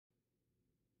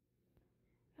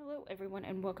Hello everyone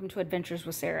and welcome to Adventures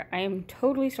with Sarah. I am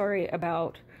totally sorry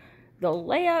about the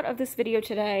layout of this video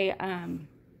today. I'm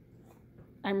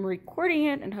recording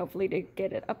it and hopefully to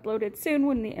get it uploaded soon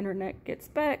when the internet gets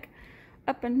back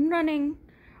up and running.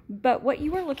 But what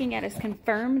you are looking at is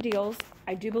confirmed deals.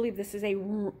 I do believe this is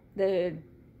the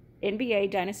NBA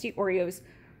Dynasty Oreos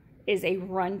is a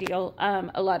run deal.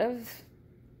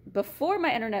 Before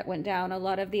my internet went down, a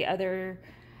lot of the other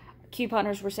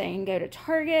couponers were saying go to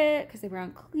Target because they were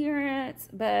on clearance,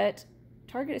 but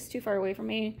Target is too far away from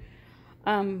me.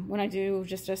 When I do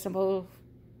just a simple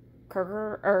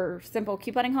Kroger or simple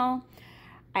couponing haul,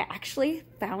 I actually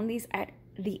found these at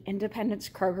the Independence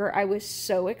Kroger. I was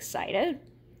so excited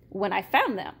when I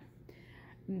found them.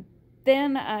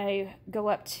 Then I go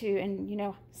up to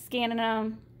and scanning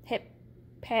them, hit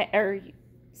pay or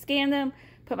scan them,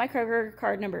 put my Kroger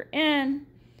card number in,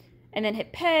 and then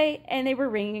hit pay, and they were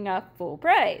ringing up full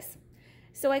price.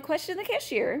 So I questioned the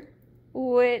cashier,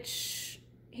 which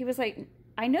he was like,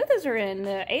 I know those are in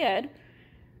the ad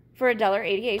for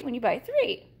 $1.88 when you buy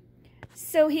 3.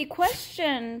 So he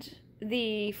questioned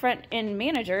the front-end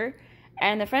manager,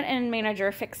 and the front-end manager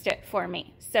fixed it for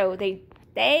me. So they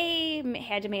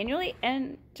had to manually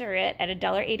enter it at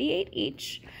 $1.88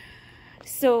 each.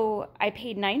 So I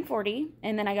paid $9.40,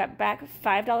 and then I got back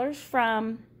 $5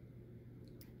 from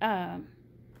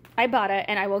Ibotta,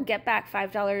 and I will get back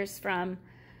 $5 from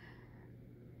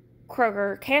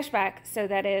Kroger cashback, so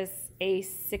that is a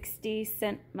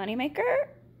 60-cent moneymaker.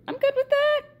 I'm good with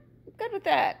that. I'm good with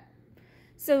that.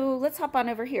 So let's hop on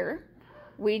over here.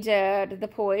 We did the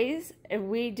Poise, and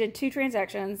we did 2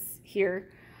 transactions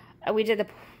here. We did the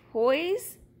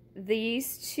Poise,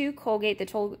 these 2 Colgate,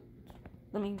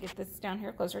 let me get this down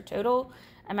here closer, Total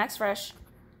and Max Fresh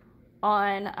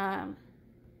on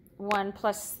one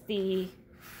plus the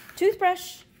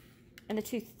toothbrush and the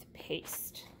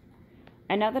toothpaste.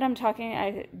 And now that I'm talking,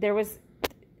 it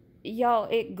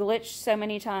glitched so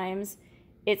many times,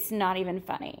 it's not even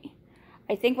funny.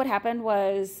 I think what happened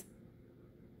was,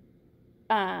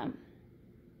 I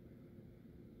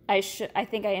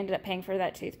think I ended up paying for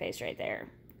that toothpaste right there.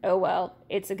 Oh well,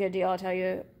 it's a good deal. I'll tell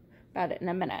you about it in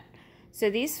a minute. So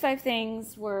these 5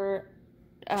 things were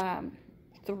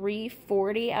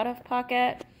 $3.40 out of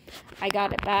pocket. I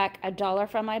got it back $1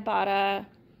 from Ibotta.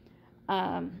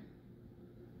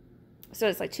 So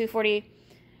it's like $2.40.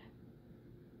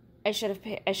 I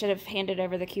should have handed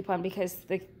over the coupon because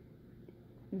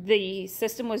the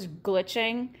system was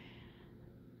glitching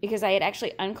because I had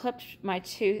actually unclipped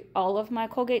all of my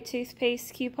Colgate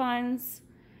toothpaste coupons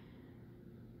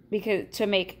to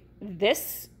make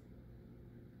this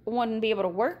one be able to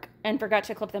work, and forgot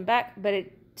to clip them back, but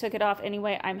it took it off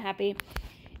anyway. I'm happy.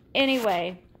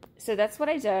 Anyway, so that's what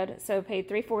I did. So paid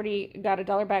 $3.40, got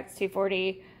 $1 back,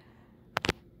 $2.40.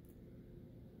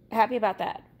 Happy about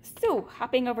that. So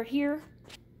hopping over here,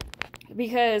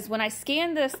 because when I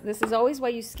scan this is always why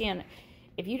you scan it.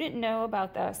 If you didn't know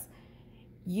about this,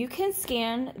 you can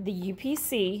scan the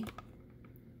UPC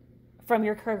from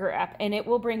your Kroger app, and it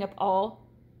will bring up all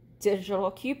digital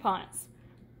coupons.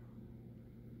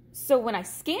 So when I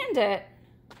scanned it,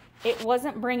 it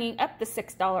wasn't bringing up the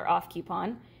 $6 off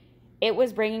coupon. It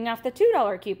was bringing off the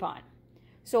 $2 coupon.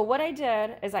 So what I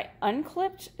did is I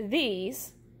unclipped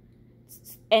these,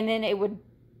 and then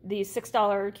the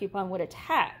 $6 coupon would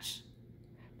attach.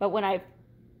 But when I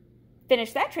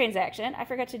finished that transaction, I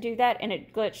forgot to do that, and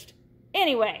it glitched.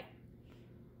 Anyway,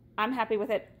 I'm happy with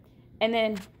it. And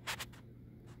then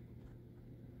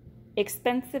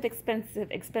expensive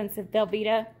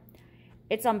Velveeta.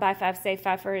 It's on buy 5, save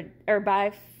 5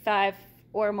 buy 5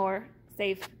 or more,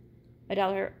 save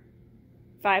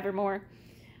 $1.05 or more.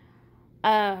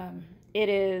 It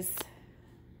is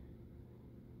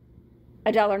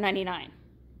 $1.99.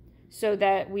 So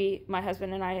that my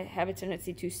husband and I have a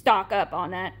tendency to stock up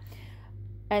on that.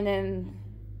 And then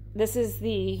this is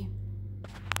the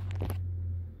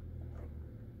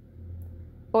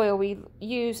oil we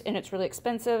use, and it's really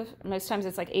expensive. Most times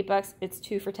it's like $8. It's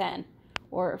 2 for $10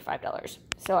 or $5.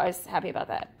 So I was happy about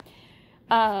that.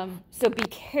 So be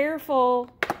careful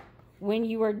when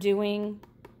you are doing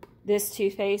this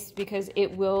toothpaste, because the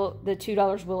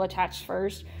 $2 will attach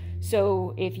first.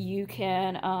 So if you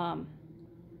can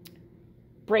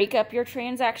break up your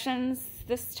transactions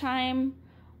this time,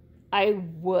 I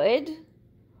would.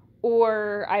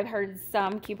 Or I've heard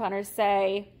some couponers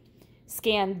say,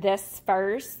 scan this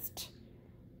first,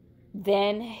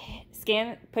 then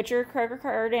put your Kroger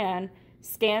card in,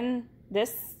 scan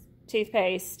this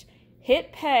toothpaste,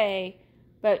 hit pay,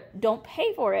 but don't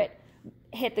pay for it.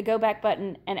 Hit the go back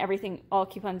button, and all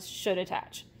coupons should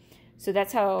attach. So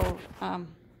that's how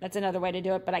That's another way to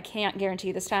do it, but I can't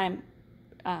guarantee this time.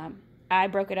 I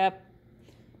broke it up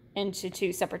into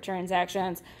 2 separate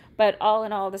transactions, but all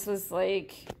in all, this was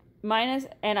like minus,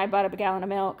 and I bought up a gallon of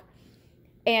milk.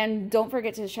 And don't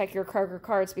forget to check your Kroger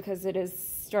cards because it is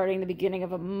starting the beginning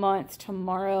of a month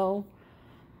tomorrow.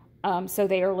 So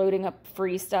they are loading up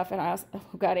free stuff, and I also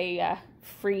got a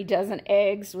free dozen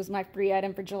eggs was my free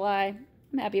item for July.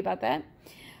 I'm happy about that.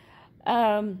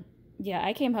 Yeah,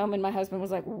 I came home and my husband was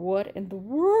like, what in the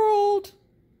world?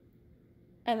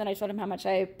 And then I told him how much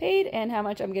I paid and how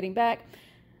much I'm getting back.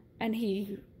 And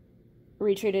he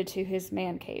retreated to his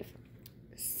man cave.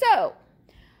 So,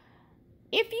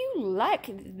 if you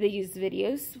like these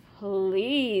videos,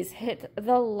 please hit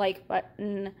the like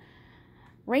button,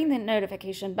 ring the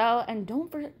notification bell, and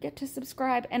don't forget to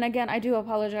subscribe. And again, I do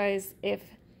apologize if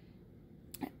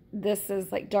this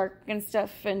is like dark and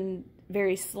stuff and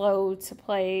very slow to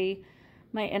play.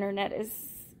 My internet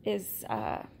is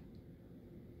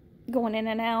going in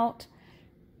and out,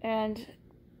 and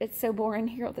it's so boring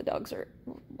here. The dogs are,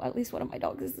 at least one of my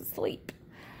dogs is asleep.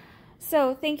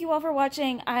 So thank you all for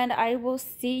watching, and I will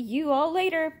see you all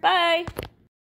later. Bye.